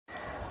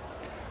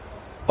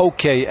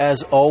Okay,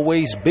 as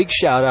always, big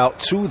shout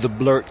out to the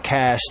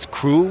Blurtcast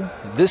crew.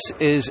 This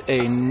is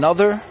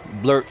another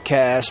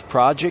Blurtcast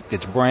project.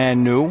 It's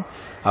brand new.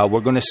 We're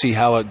going to see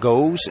how it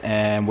goes,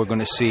 and we're going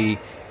to see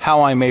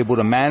how I'm able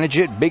to manage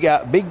it.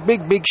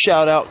 Big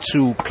shout out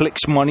to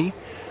Clicks Money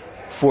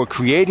for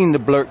creating the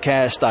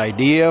Blurtcast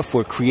idea,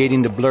 for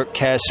creating the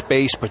Blurtcast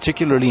space,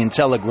 particularly in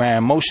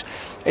Telegram.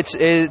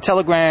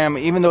 Telegram,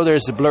 even though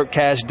there's the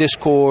Blurtcast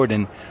Discord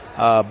and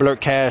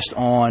Blurtcast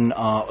on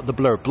the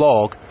Blurt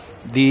blog,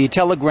 the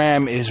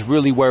Telegram is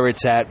really where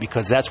it's at,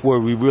 because that's where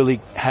we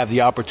really have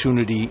the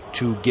opportunity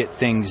to get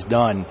things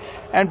done.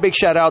 And big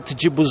shout out to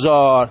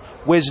Jibuzar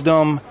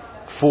Wisdom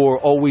for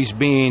always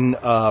being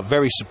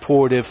very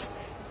supportive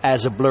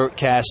as a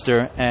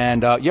Blurtcaster.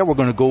 And we're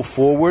going to go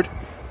forward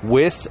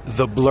with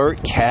the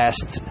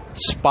Blurtcast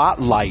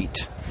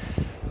Spotlight.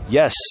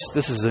 Yes,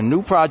 this is a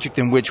new project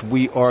in which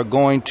we are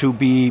going to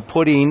be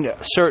putting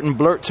certain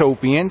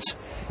Blurtopians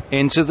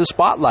into the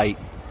spotlight.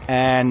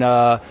 And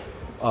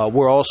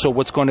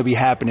what's going to be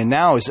happening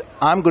now is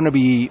I'm going to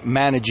be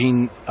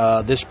managing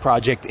this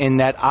project, in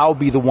that I'll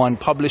be the one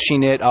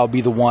publishing it. I'll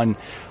be the one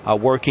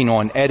working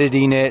on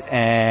editing it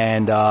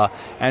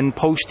and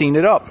posting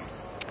it up.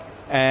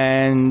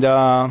 And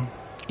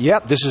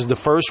this is the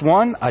first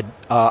one.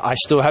 I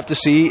still have to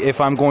see if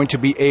I'm going to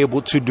be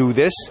able to do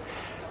this.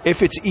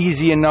 If it's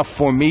easy enough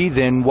for me,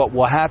 then what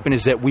will happen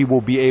is that we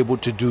will be able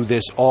to do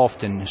this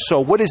often. So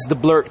what is the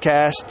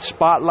Blurtcast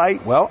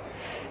Spotlight? Well,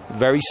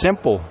 very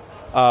simple.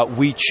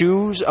 We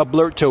choose a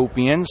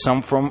Blurtopian,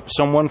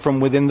 someone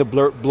from within the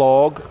Blurt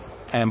blog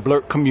and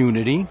Blurt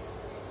community.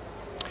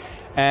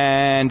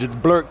 And the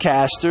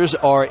Blurtcasters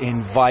are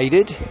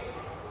invited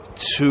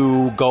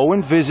to go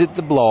and visit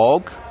the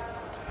blog,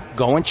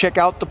 go and check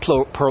out the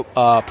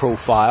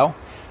profile,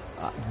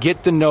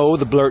 get to know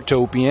the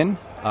Blurtopian,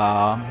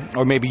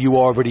 or maybe you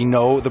already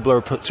know the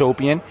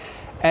Blurtopian.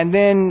 And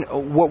then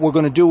what we're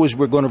going to do is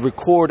we're going to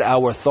record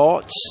our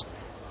thoughts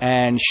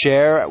and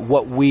share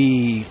what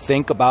we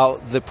think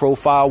about the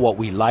profile, what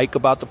we like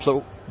about the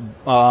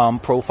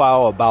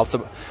profile,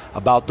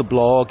 about the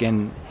blog,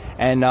 and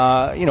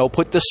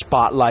put the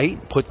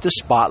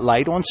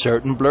spotlight on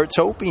certain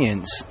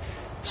Blurtopians,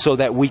 so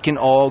that we can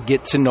all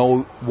get to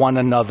know one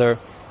another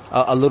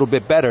a little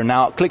bit better.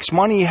 Now, Clicks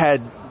Money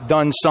had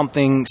done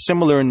something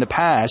similar in the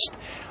past,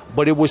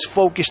 but it was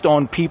focused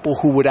on people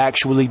who would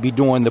actually be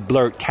doing the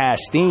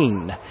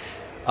Blurtcasting.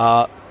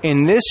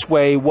 In this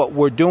way, what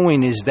we're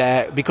doing is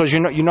that, because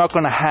you're not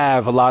going to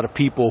have a lot of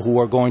people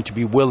who are going to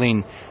be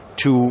willing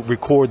to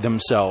record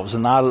themselves,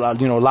 and a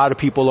lot of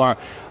people aren't.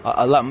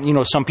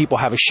 Some people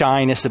have a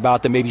shyness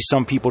about them. Maybe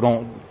some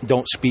people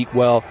don't speak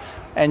well,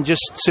 and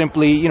just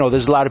simply,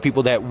 there's a lot of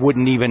people that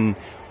wouldn't even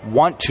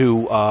want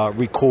to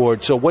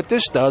record. So what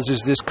this does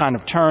is this kind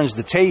of turns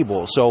the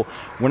table. So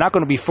we're not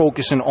going to be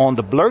focusing on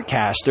the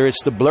Blurtcaster.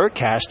 It's the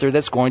Blurtcaster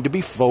that's going to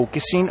be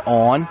focusing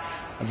on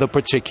the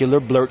particular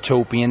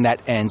Blurtopian that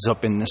ends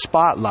up in the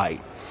spotlight.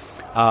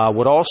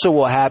 What also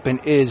will happen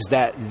is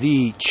that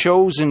the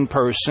chosen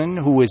person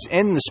who is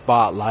in the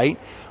spotlight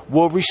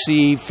will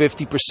receive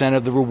 50%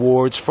 of the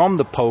rewards from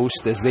the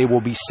post, as they will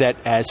be set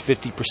as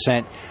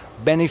 50%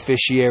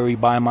 beneficiary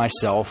by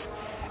myself.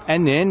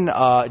 And then,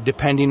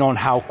 depending on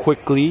how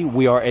quickly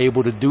we are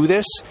able to do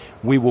this,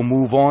 we will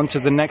move on to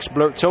the next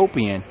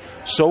Blurtopian.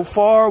 So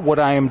far, what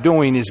I am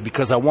doing is,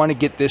 because I want to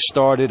get this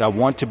started, I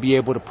want to be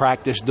able to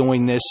practice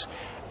doing this,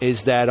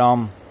 is that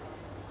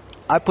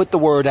I put the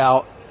word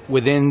out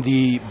within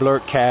the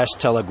Blurtcast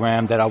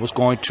Telegram that I was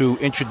going to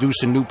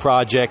introduce a new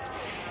project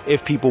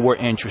if people were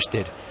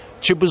interested.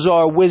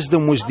 Chibuzar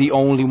Wisdom was the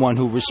only one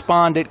who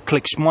responded.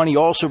 Clicks Money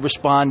also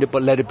responded,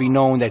 but let it be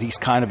known that he's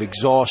kind of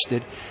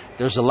exhausted.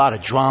 There's a lot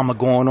of drama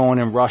going on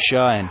in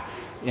Russia,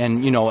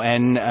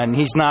 and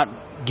he's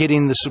not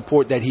getting the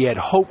support that he had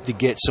hoped to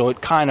get, so it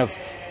kind of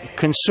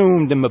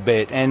consumed him a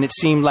bit, and it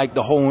seems like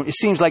the whole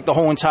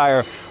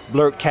entire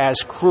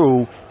Blurtcast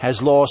crew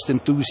has lost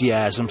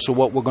enthusiasm. So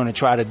what we're going to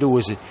try to do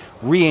is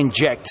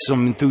re-inject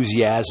some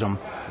enthusiasm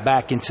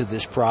back into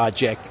this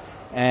project,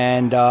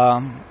 and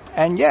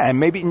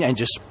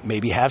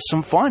maybe have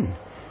some fun.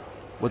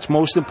 What's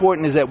most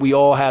important is that we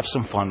all have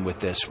some fun with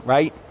this,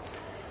 right?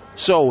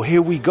 So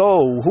here we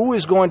go. Who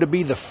is going to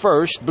be the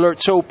first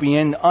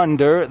Blurtopian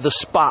under the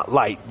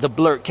spotlight, the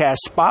Blurtcast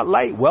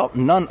Spotlight? Well,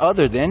 none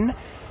other than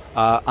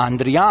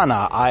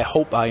Andriana. I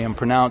hope I am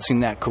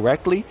pronouncing that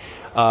correctly.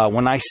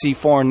 When I see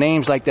foreign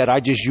names like that, I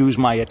just use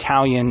my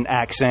Italian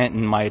accent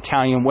and my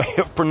Italian way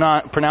of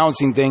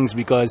pronouncing things,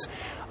 because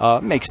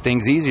it makes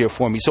things easier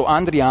for me. So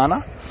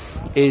Andriana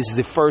is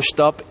the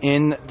first up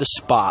in the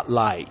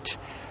spotlight.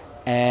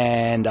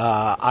 And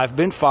I've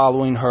been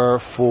following her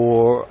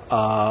for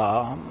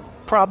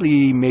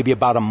probably maybe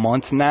about a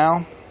month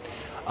now.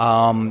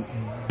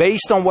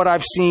 Based on what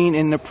I've seen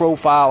in the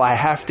profile, I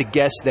have to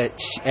guess that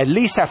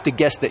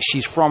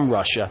she's from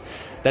Russia.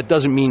 That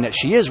doesn't mean that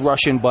she is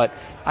Russian, but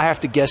I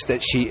have to guess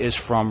that she is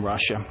from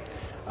Russia.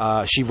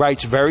 She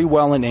writes very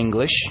well in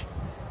English.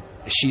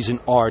 she's an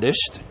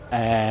artist,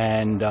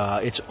 and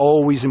it's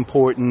always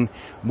important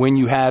when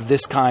you have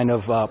this kind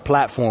of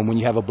platform, when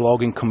you have a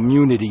blogging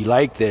community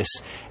like this,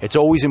 it's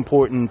always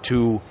important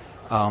to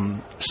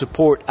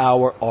support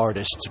our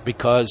artists,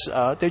 because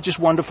they're just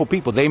wonderful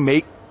people. They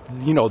make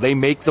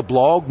the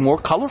blog more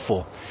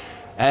colorful,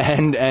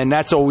 and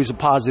that's always a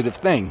positive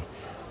thing.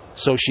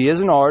 So she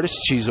is an artist.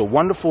 She's a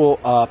wonderful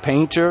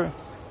painter,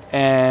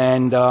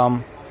 and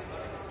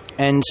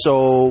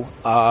so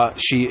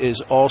she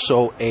is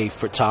also a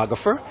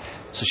photographer.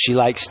 So she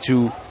likes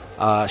to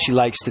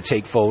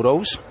take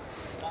photos.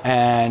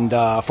 And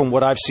from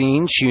what I've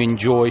seen, she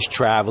enjoys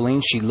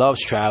traveling. She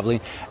loves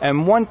traveling.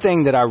 And one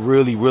thing that I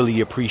really,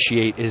 really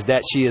appreciate is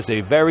that she is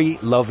a very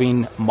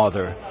loving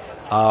mother.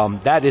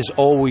 That is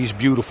always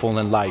beautiful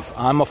in life.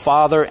 I'm a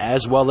father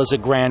as well as a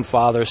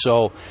grandfather,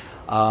 so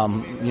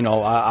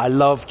I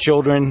love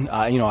children.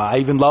 I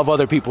even love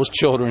other people's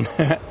children.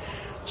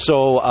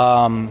 So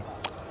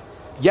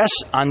yes,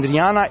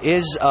 Andriana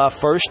is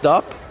first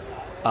up.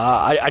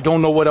 I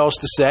don't know what else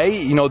to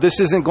say. This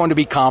isn't going to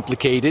be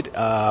complicated.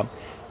 I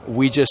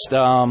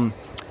recently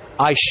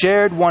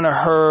shared one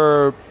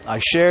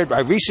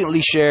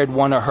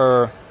of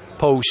her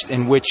posts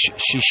in which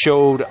she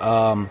showed,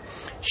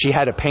 she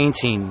had a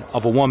painting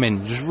of a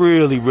woman, just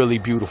really, really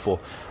beautiful.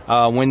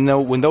 When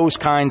those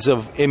kinds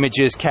of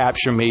images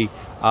capture me,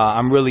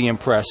 I'm really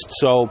impressed.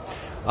 So,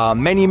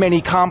 many,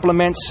 many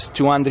compliments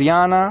to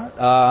Andriana,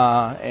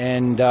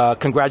 and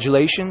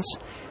congratulations.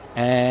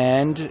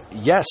 And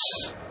yes,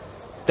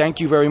 thank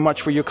you very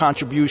much for your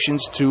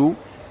contributions to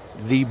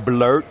the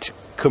Blurt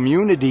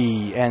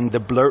community and the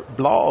Blurt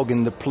blog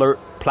and the Blurt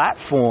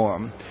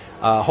platform.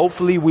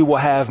 Hopefully we will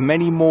have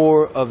many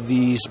more of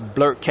these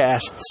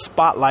Blurtcast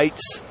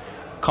spotlights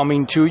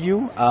coming to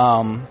you.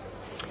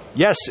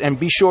 Yes, and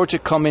be sure to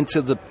come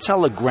into the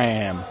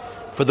Telegram.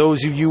 For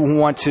those of you who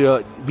want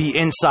to be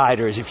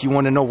insiders, if you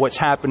want to know what's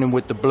happening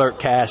with the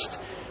Blurtcast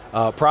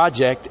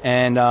project,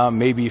 and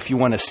maybe if you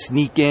want to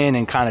sneak in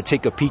and kind of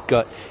take a peek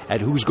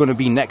at who's going to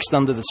be next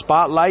under the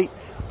spotlight,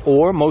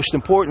 or most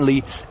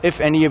importantly, if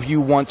any of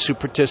you want to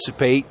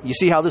participate, you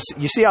see how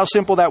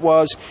simple that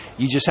was.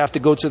 You just have to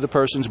go to the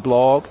person's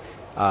blog,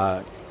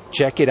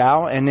 check it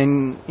out, and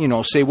then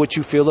say what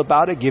you feel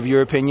about it, give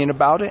your opinion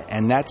about it,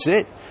 and that's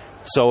it.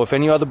 So if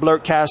any other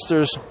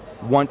Blurtcasters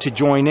want to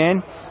join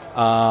in,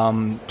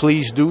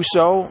 please do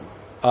so.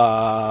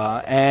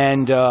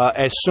 And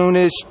as soon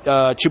as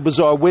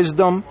Chibazar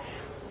Wisdom,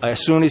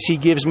 as soon as he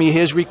gives me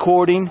his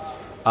recording,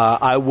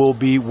 I will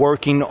be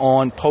working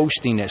on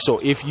posting it. So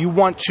if you're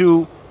a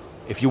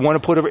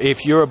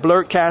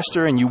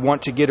Blurtcaster and you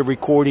want to get a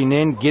recording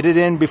in, get it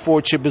in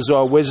before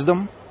Chibazar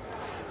Wisdom.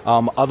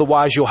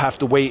 Otherwise, you'll have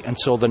to wait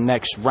until the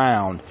next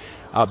round.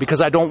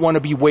 Because I don't want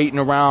to be waiting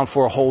around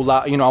for a whole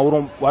lot. I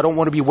don't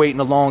want to be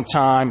waiting a long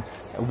time,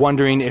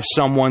 wondering if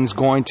someone's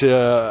going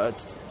to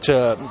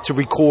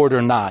record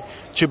or not.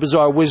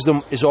 Chibazar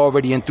Wisdom is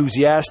already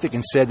enthusiastic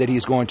and said that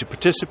he's going to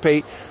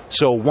participate.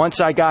 So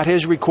once I got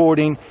his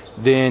recording,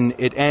 then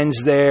it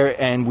ends there,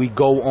 and we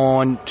go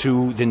on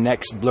to the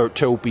next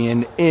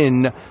Blurtopian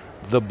in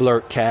the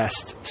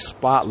Blurtcast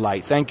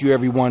Spotlight. Thank you,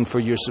 everyone, for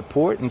your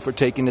support and for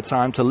taking the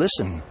time to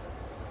listen.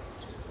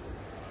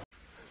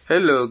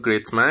 Hello,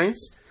 great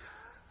minds,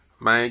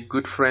 my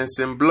good friends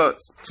in blood.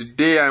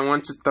 Today I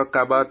want to talk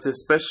about a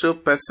special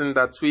person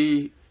that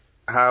we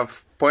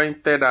have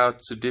pointed out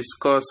to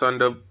discuss on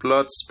the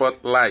Blood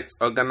Spotlight,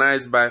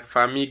 organized by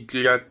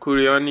Famiglia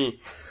Curioni,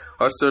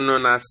 also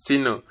known as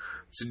Tino.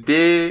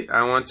 Today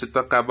I want to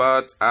talk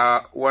about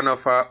one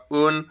of our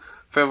own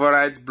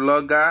favorite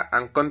blogger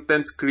and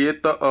content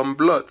creator on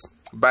Blood,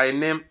 by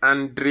name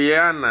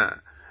Andriana.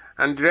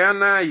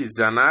 Andriana is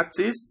an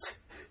artist.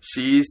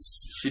 She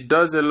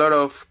does a lot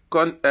of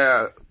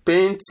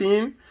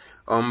painting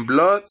on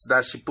Blood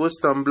that she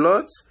posts on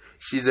Blood.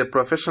 She's a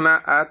professional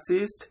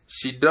artist.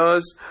 She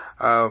does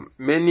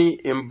many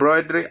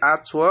embroidery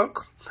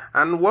artwork.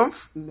 And one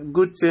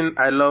good thing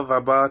I love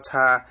about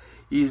her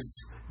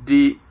is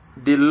the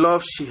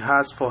love she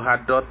has for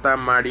her daughter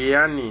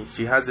Mariani.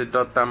 She has a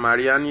daughter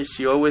Mariani.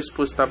 She always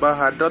posts about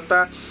her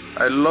daughter.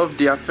 I love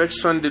the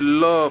affection, the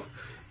love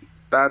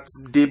that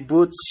they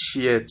both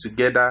share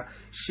together.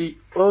 She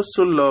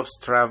also loves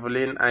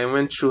traveling. I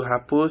went through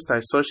her post.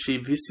 I saw she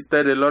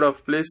visited a lot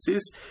of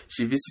places.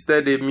 She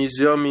visited a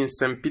museum in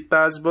St.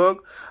 Petersburg,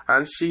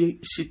 and she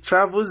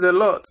travels a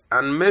lot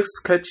and makes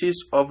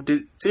sketches of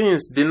the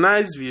things, the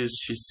nice views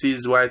she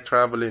sees while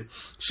traveling.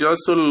 She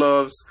also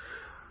loves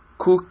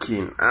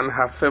cooking, and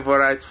her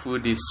favorite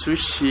food is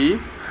sushi.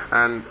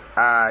 And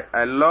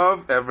I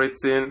love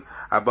everything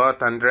about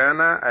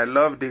Andriana. I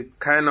love the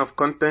kind of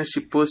content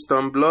she posts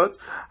on Blood.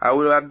 I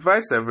will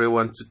advise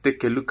everyone to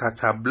take a look at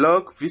her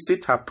blog,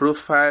 visit her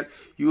profile.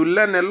 You will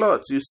learn a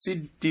lot. You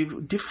see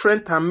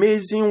different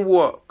amazing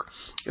work,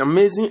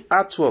 amazing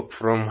artwork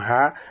from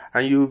her,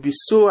 and you will be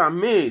so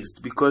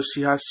amazed because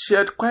she has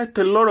shared quite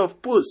a lot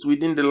of posts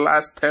within the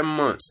last 10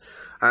 months.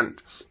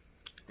 And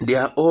They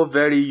are all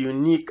very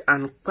unique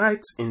and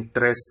quite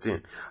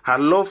interesting. Her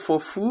love for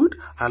food,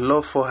 her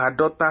love for her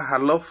daughter, her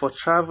love for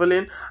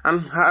traveling,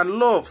 and her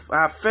love,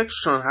 her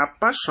affection, her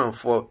passion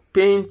for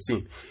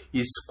painting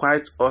is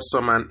quite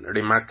awesome and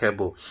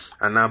remarkable.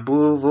 And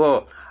above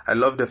all, I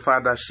love the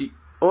fact that she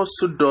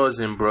also does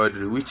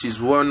embroidery, which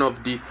is one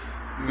of the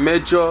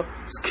major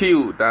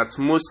skill that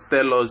most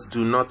tailors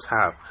do not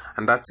have,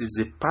 and that is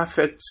a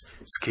perfect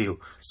skill.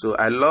 So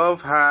I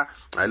love her,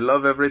 I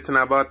love everything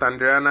about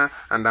Andriana,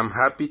 and I'm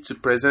happy to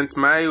present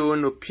my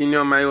own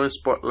opinion, my own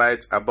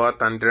spotlight about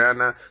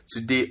Andriana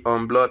today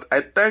on Blot.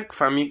 I thank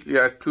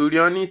Familia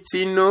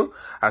Curionitino,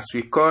 as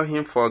we call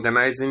him, for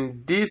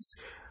organizing this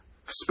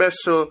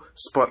special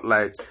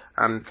spotlight,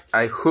 and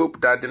I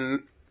hope that the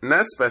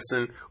next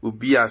person will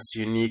be as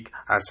unique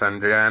as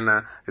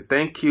Andriana.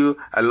 Thank you.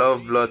 I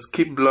love Blot.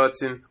 Keep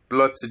blotting.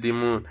 Blot to the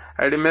moon.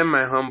 I remain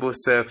my humble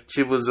self,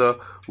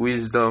 Chibuzo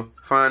Wisdom,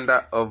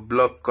 founder of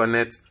Blog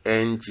Connect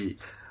NG.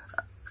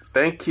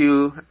 Thank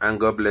you and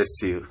God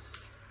bless you.